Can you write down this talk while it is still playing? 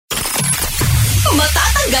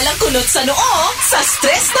Tanggal ang kunot sa noo sa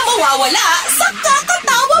stress na mawawala sa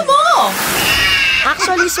kakatawa mo.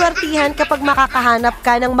 Actually, swertihan kapag makakahanap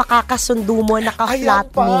ka ng makakasundo mo na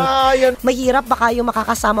ka-flatmate. Ayan. Mahirap baka yung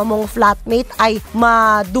makakasama mong flatmate ay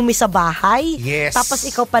madumi sa bahay. Yes. Tapos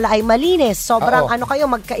ikaw pala ay malinis. Sobrang Oo. kayo,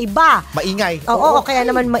 magkaiba. Maingay. Oo, kaya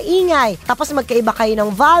naman maingay. Tapos magkaiba kayo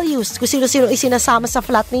ng values. Kung sino-sino isinasama sa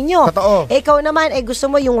flat ninyo. Totoo. Ikaw naman, gusto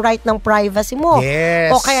mo yung right ng privacy mo.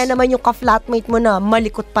 Yes. O kaya naman yung ka-flatmate mo na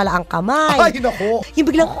malikot pala ang kamay. Ay, nako. Yung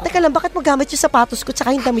biglang, teka lang, bakit mo gamit yung sapatos ko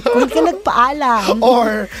tsaka yung damit ko? Hindi ka nagpaalam.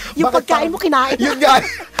 Or, Yung bakit pagkain mo kinain. Yun nga.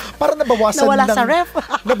 Parang nabawasan Nawala sa ref.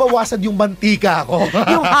 nabawasan yung mantika ko.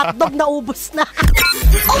 Yung hotdog na ubos na.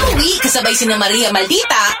 Umuwi kasabay sina Maria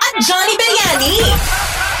Maldita at Johnny Beriani.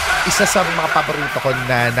 Isa sa mga paborito ko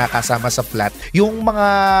na nakasama sa flat, yung mga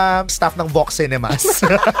staff ng Vox Cinemas.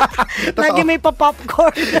 Lagi may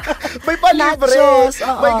pa-popcorn. May palibre. Nachos,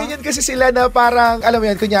 oo. May ganyan kasi sila na parang, alam mo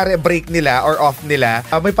yan, kunyari break nila or off nila,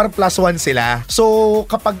 may parang +1 sila. So,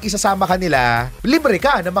 kapag isasama ka nila, libre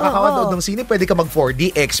ka na makakanood ng sine. Pwede ka mag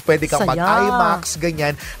 4DX, pwede ka Saya. mag IMAX,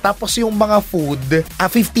 ganyan. Tapos yung mga food,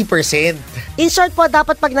 50%. In short po,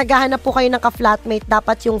 dapat pag naghahanap po kayo ng ka-flatmate,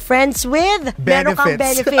 dapat yung friends with, meron kang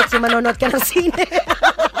benefits. Yung manonood ka ng sine.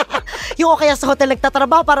 Yung o kaya sa hotel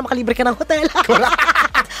nagtatrabaho para makalibre ka ng hotel.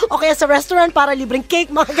 O kaya sa restaurant para libreng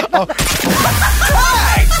cake, mga ganun.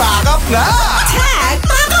 Tag! Pack up na! Tag,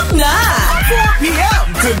 pack up na! 4 p.m.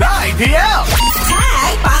 to 9 p.m.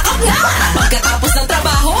 Tag, pack up na! Pagkatapos ng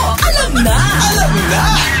trabaho, alam na! Alam na!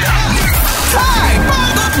 Tag!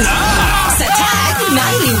 Pack up na! Sa Tag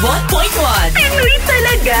 91.1. Pinoy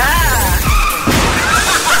talaga!